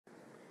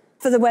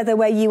For the weather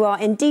where you are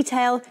in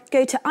detail,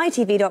 go to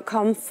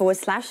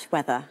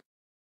itv.com/weather.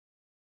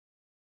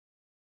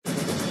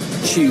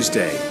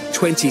 Tuesday,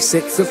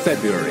 26th of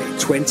February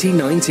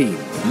 2019,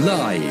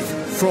 live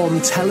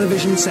from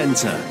Television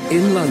Centre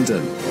in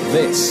London.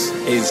 This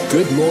is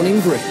Good Morning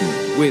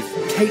Britain with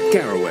Kate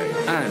Garraway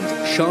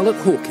and Charlotte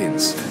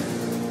Hawkins.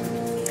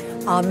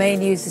 Our main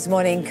news this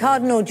morning,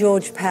 Cardinal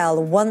George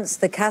Pell, once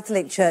the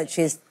Catholic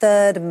Church's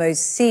third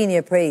most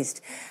senior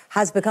priest,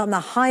 has become the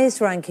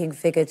highest-ranking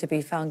figure to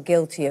be found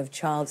guilty of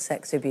child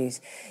sex abuse.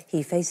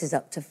 He faces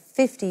up to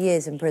 50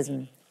 years in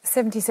prison.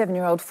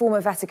 77-year-old former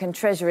Vatican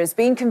treasurer has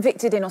been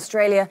convicted in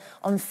Australia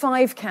on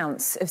 5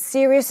 counts of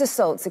serious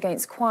assaults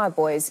against choir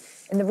boys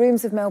in the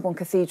rooms of Melbourne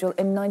Cathedral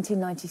in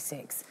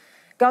 1996.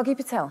 Gargi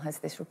Patel has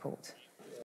this report.